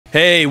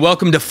Hey,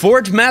 welcome to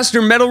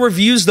Forgemaster Metal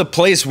Reviews, the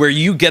place where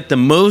you get the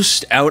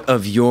most out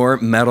of your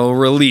metal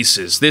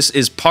releases. This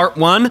is part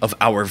one of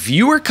our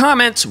viewer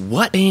comments.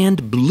 What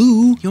band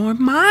blew your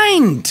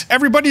mind?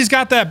 Everybody's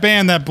got that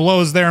band that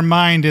blows their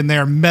mind in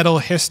their metal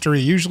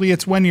history. Usually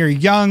it's when you're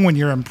young, when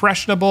you're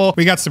impressionable.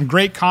 We got some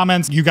great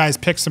comments. You guys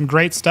picked some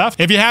great stuff.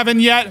 If you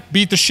haven't yet,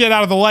 beat the shit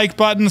out of the like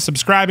button.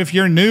 Subscribe if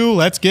you're new.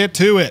 Let's get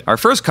to it. Our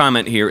first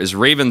comment here is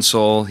Raven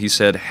Soul. He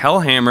said,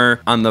 Hellhammer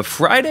on the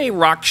Friday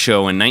Rock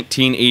Show in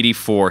 1984.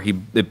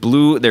 It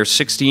blew their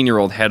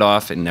 16-year-old head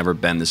off and never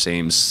been the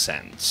same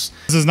since.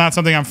 This is not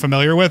something I'm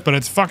familiar with, but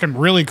it's fucking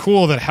really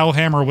cool that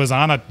Hellhammer was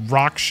on a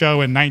rock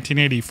show in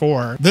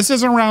 1984. This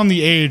is around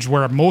the age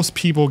where most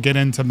people get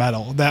into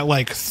metal. That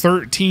like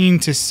 13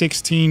 to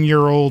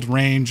 16-year-old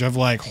range of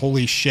like,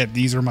 holy shit,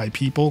 these are my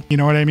people. You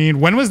know what I mean?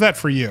 When was that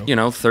for you? You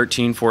know,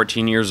 13,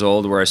 14 years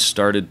old, where I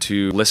started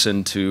to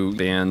listen to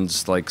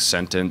bands like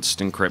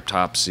Sentenced and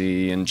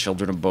Cryptopsy and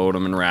Children of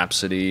Bodom and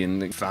Rhapsody,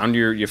 and you found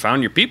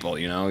your people,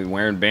 you know,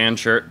 wearing band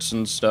shirts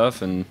and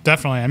stuff. And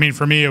definitely. I mean,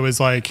 for me, it was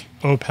like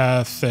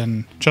Opeth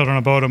and Children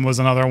of Bodom was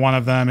another one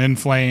of them, In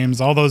Flames.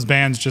 All those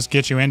bands just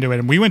get you into it.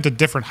 And we went to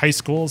different high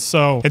schools,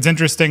 so it's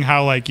interesting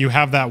how like you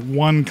have that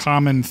one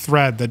common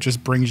thread that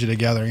just brings you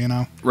together, you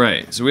know?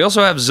 Right. So we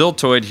also have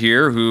Ziltoid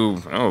here, who,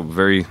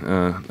 very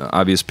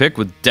obvious pick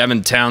with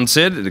Devin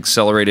Townsend at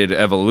Accelerated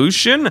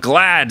Evolution.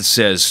 Glad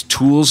says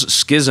Tool's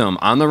Schism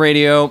on the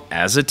radio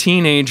as a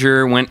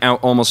teenager, went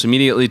out almost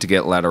immediately to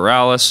get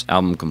Lateralis.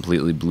 Album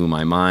completely blew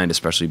my mind,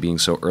 especially being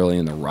so early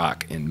in the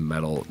rock and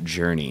metal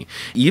journey.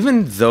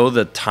 Even though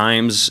the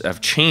times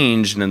have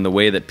changed and the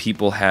way that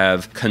people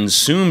have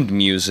consumed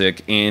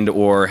music and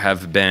or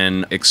have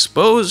been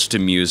exposed to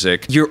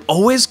music, you're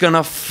always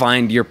gonna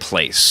find your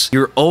place.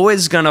 You're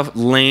always gonna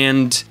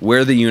land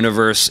where the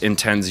universe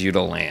intends you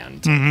to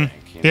land. I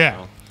think, you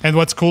know? And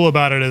what's cool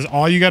about it is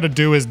all you got to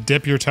do is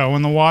dip your toe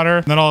in the water,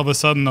 and then all of a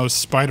sudden those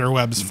spider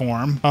webs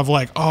form of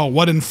like, oh,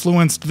 what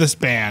influenced this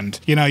band?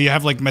 You know, you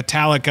have like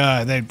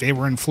Metallica, they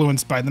were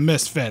influenced by the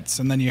Misfits,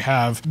 and then you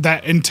have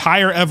that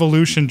entire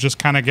evolution just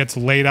kind of gets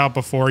laid out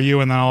before you,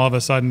 and then all of a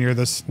sudden you're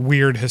this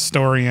weird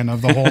historian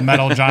of the whole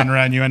metal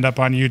genre, and you end up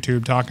on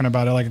YouTube talking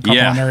about it like a couple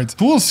of nerds.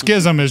 Tool's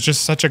Schism is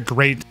just such a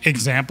great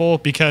example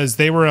because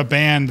they were a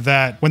band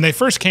that when they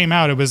first came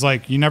out, it was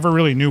like you never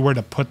really knew where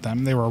to put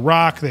them. They were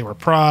rock, they were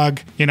prog,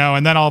 you know,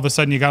 and then all of a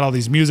sudden you got all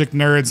these music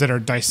nerds that are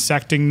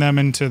dissecting them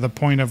into the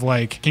point of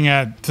like looking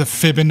at the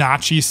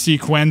Fibonacci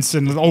sequence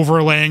and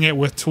overlaying it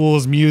with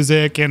Tool's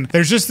music. And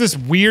there's just this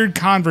weird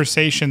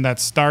conversation that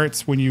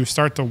starts when you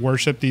start to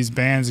worship these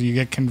bands and you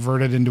get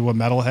converted into a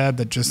metalhead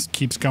that just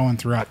keeps going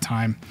throughout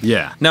time.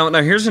 Yeah. Now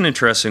here's an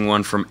interesting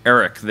one from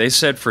Eric. They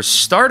said for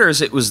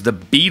starters, it was the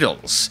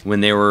Beatles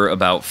when they were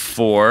about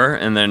 4,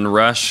 and then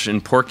Rush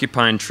and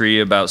Porcupine Tree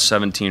about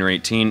 17 or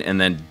 18, and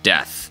then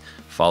Death,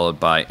 followed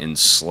by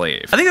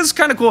Enslaved. I think it's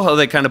kind of cool how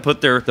they kind of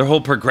put their whole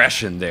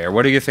progression there.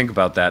 What do you think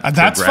about that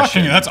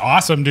progression? That's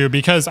awesome, dude,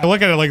 because I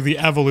look at it like the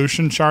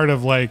evolution chart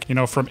of like, you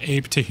know, from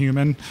ape to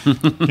human.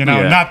 You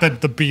know, not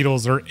that the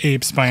Beatles are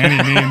apes by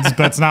any means,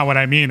 that's not what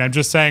I mean. I'm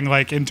just saying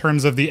like in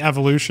terms of the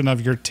evolution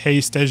of your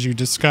taste as you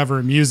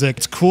discover music,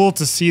 it's cool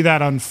to see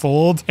that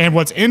unfold. And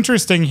what's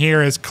interesting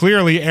here is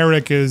clearly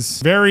Eric is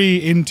very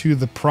into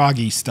the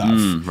proggy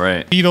stuff.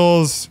 Right.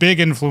 Beatles, big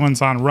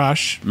influence on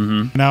Rush,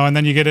 you know, and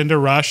then you get into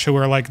Rush, who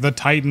are like the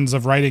titans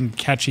of writing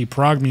catchy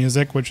prog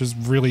music, which is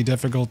really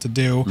difficult to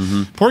do.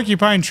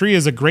 Porcupine Tree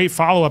is a great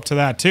follow-up to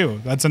that too.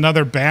 That's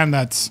another band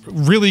that's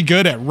really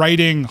good at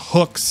writing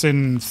hooks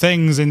and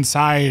things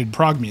inside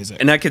prog music.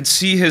 And I could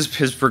see his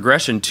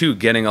progression too,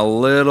 getting a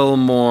little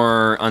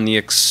more on the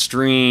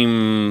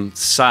extreme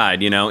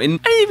side, you know. And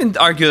I even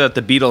argue that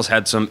the Beatles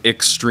had some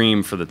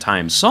extreme for the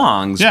time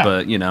songs,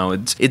 but you know,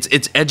 it's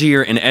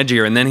edgier and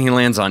edgier, and then he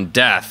lands on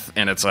Death,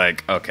 and it's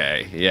like,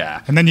 okay,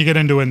 yeah. And then you get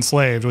into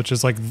Enslaved, which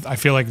is like, I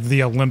feel like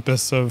the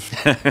Olympus of,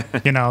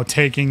 you know,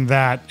 taking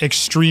that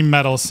extreme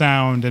metal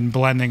sound and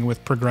blending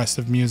with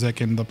progressive music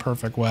in the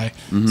perfect way.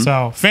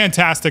 So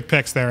fantastic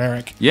picks there,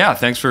 Eric. Yeah,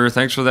 thanks for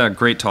that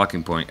great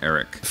talking point,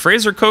 Eric.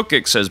 Fraser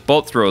Kokik says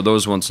Bolt Throw,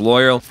 Those Once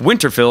Loyal,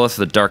 Winterfilleth,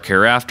 The Dark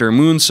Hereafter,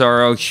 Moon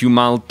Sorrow,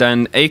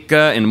 Humaltan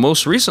Eka, and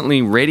most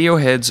recently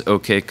Radiohead's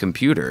OK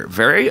Computer.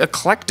 Very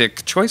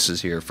eclectic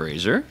choices here,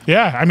 Fraser.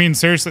 Yeah, I mean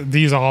seriously,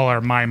 these all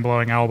are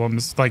mind-blowing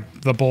albums.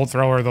 Like the Bolt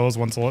Thrower, Those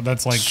Once Loyal,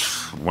 that's like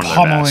one of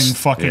pummeling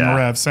fucking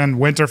riffs, and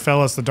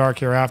Winterfilleth, The Dark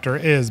Hereafter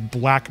is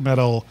black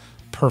metal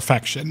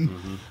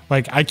perfection.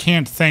 Like, I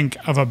can't think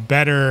of a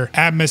better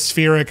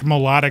atmospheric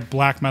melodic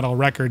black metal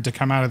record to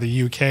come out of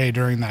the UK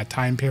during that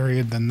time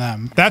period than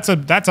them. That's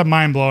a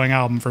mind-blowing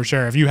album for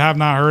sure. If you have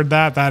not heard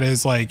that, that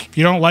is like, if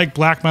you don't like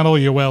black metal,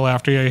 you will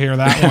after you hear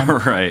that one.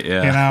 Right,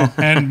 yeah. You know,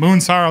 and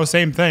Moon Sorrow,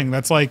 same thing.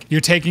 That's like,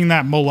 you're taking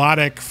that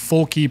melodic,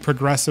 folky,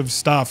 progressive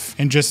stuff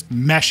and just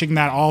meshing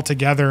that all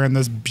together in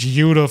this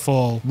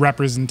beautiful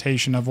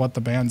representation of what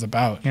the band's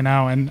about, you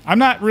know? And I'm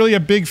not really a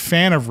big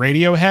fan of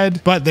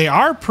Radiohead, but they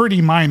are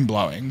pretty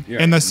mind-blowing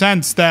in the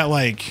sense that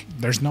like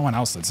there's no one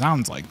else that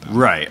sounds like them.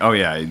 Right. Oh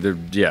yeah.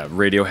 Yeah.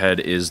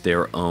 Radiohead is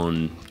their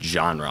own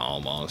genre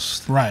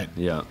almost. Right.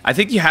 Yeah. I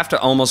think you have to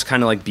almost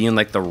kind of like be in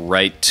like the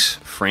right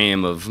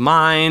frame of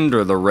mind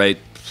or the right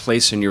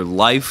place in your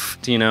life,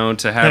 you know,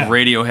 to have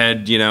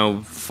Radiohead, you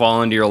know,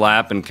 fall into your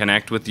lap and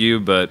connect with you,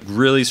 but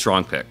really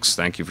strong picks.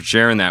 Thank you for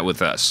sharing that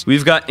with us.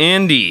 We've got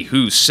Andy,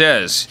 who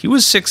says he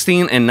was 16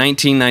 in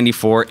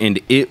 1994 and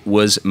it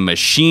was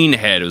Machine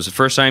Head. It was the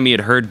first time he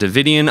had heard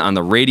Davidian on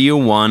the Radio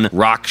 1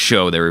 rock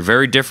show. They were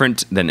very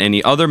different than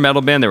any other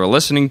metal band they were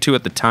listening to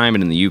at the time,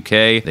 and in the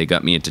UK, they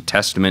got me into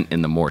Testament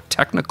in the more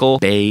technical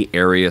Bay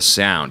Area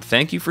sound.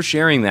 Thank you for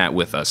sharing that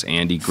with us,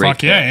 Andy. Great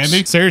Fuck yeah,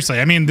 Andy. Seriously,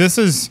 I mean, this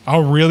is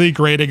a really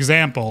great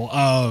example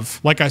of,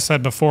 like I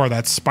said before,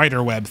 that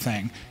spiderweb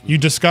thing. You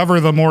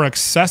discover the more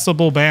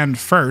accessible band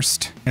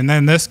first, and then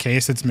in this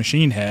case, it's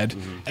Machine Head.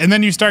 And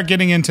then you start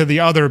getting into the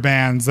other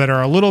bands that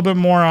are a little bit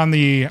more on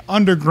the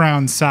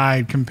underground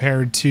side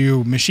compared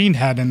to Machine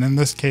Head, and in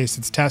this case,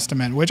 it's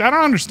Testament, which I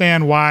don't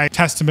understand why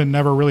Testament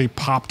never really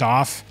popped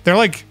off. They're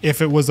like,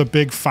 if it was a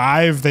big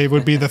five, they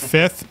would be the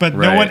fifth, but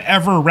no one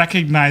ever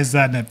recognized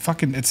that,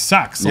 and it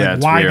sucks. Like,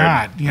 why weird.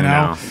 not? You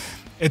know?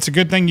 It's a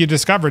good thing you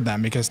discovered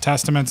them, because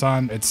Testament's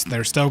on,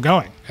 they're still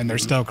going and they're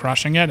still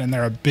crushing it, and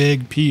they're a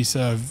big piece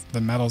of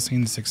the metal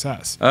scene's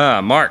success.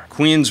 Mark,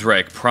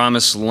 Queensryche,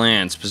 Promised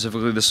Land,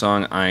 specifically the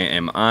song I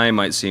Am I,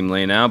 might seem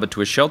lame now, but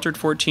to a sheltered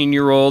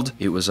 14-year-old,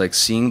 it was like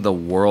seeing the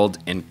world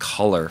in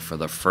color for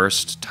the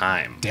first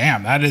time.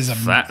 Damn, that is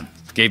That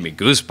gave me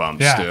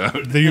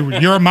goosebumps,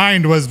 dude. Your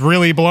mind was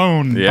really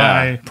blown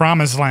by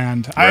Promised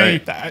Land.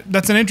 Right.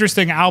 That's an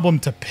interesting album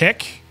to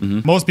pick.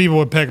 Most people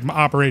would pick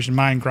Operation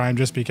Mindcrime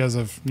just because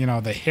of, you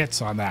know, the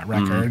hits on that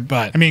record.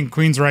 But I mean,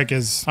 Queensryche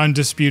is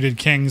undisputed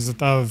kings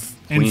of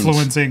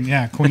influencing,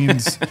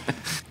 Queens,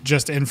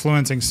 just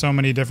influencing so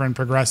many different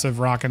progressive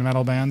rock and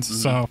metal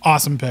bands. So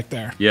awesome pick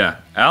there. Yeah.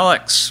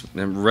 Alex,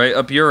 right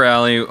up your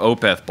alley,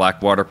 Opeth,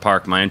 Blackwater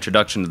Park. My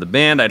introduction to the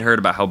band, I'd heard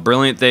about how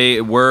brilliant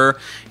they were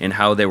and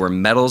how they were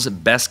metal's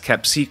best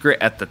kept secret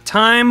at the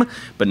time,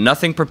 but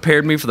nothing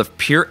prepared me for the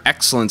pure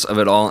excellence of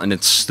it all, and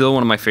it's still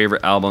one of my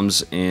favorite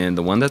albums and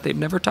the one that they've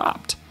never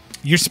topped.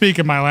 You're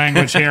speaking my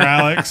language here,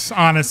 Alex,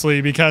 honestly,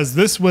 because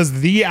this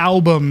was the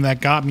album that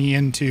got me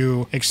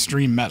into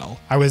extreme metal.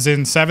 I was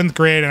in 7th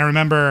grade, and I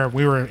remember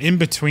we were in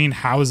between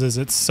houses.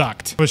 It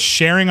sucked. I was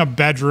sharing a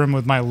bedroom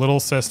with my little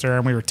sister,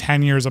 and we were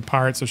 10 years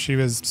apart, so she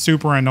was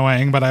super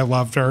annoying, but I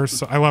loved her.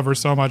 So I love her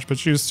so much, but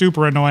she was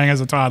super annoying as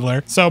a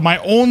toddler. So my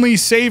only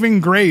saving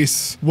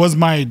grace was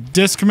my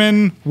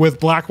Discman with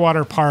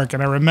Blackwater Park,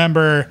 and I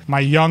remember my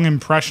young,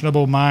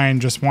 impressionable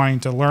mind just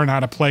wanting to learn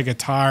how to play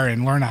guitar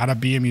and learn how to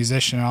be a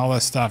musician and all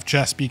this stuff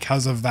just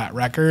because of that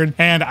record.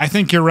 And I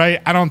think you're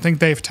right. I don't think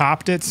they've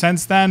topped it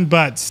since then,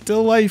 but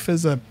Still Life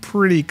is a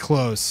pretty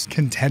close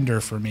contender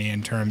for me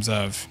in terms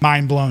of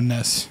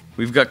mind-blownness.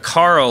 We've got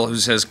Carl, who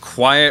says,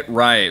 Quiet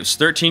Riot. I was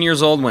 13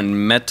 years old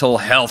when Metal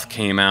Health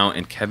came out,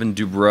 and Kevin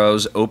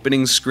Dubrov's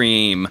opening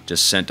scream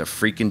just sent a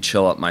freaking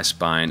chill up my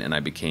spine, and I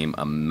became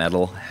a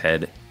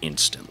metalhead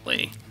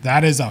instantly.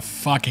 That is a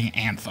fucking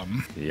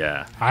anthem.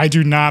 Yeah. I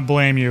do not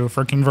blame you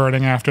for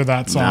converting after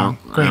that song.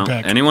 No, Great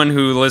pick. Anyone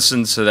who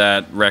listens to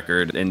that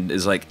record and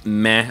is like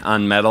meh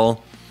on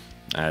metal,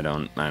 I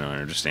don't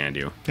understand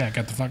you. Yeah,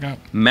 get the fuck out.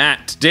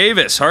 Matt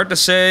Davis, hard to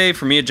say.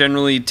 For me, it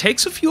generally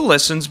takes a few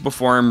listens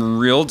before I'm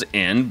reeled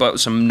in, but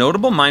some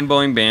notable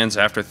mind-blowing bands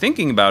after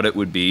thinking about it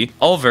would be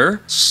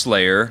Ulver,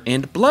 Slayer,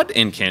 and Blood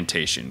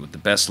Incantation, with the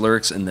best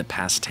lyrics in the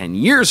past 10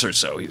 years or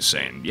so, he's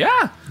saying.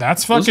 Yeah.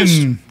 That's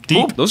fucking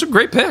deep. Cool. Those are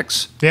great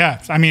picks.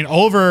 Yeah, I mean,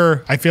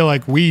 Ulver, I feel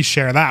like we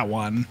share that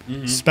one,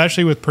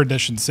 especially with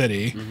Perdition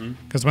City,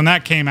 because when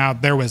that came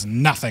out, there was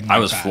nothing like that. I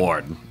was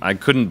floored. I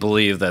couldn't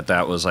believe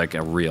that was like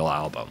a real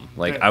album.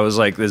 Like, I was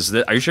like,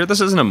 are you sure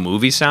this isn't a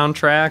movie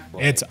soundtrack?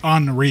 It's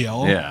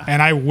unreal. Yeah.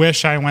 And I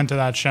wish I went to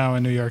that show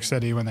in New York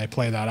City when they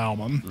played that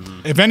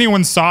album. If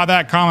anyone saw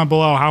that, comment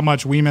below how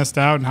much we missed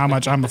out and how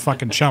much I'm a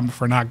fucking chump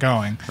for not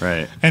going.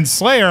 Right. And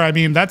Slayer, I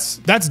mean, that's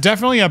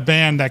definitely a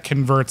band that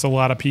converts a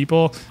lot of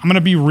people. I'm going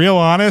to be real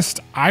honest.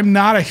 I'm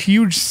not a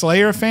huge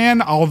Slayer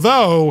fan,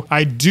 although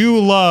I do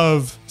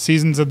love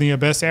Seasons of the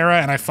Abyss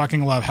era, and I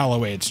fucking love Hell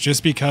Awaits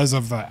just because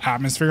of the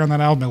atmosphere on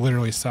that album. It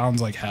literally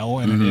sounds like hell,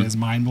 and it is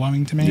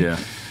mind-blowing to me. Yeah.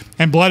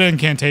 And Blood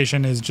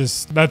Incantation is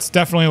just, that's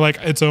definitely like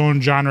its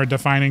own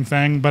genre-defining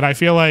thing, but I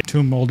feel like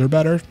Tomb Mold are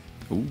better.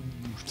 Ooh.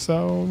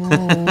 So,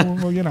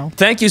 you know.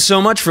 Thank you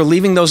so much for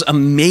leaving those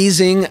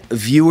amazing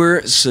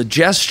viewer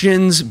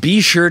suggestions.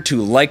 Be sure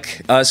to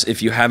like us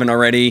if you haven't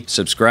already.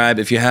 Subscribe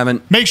if you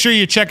haven't. Make sure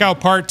you check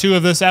out part 2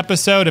 of this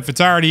episode. If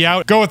it's already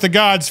out, go with the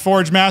gods,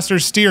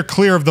 Forgemasters. Steer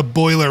clear of the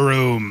boiler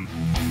room.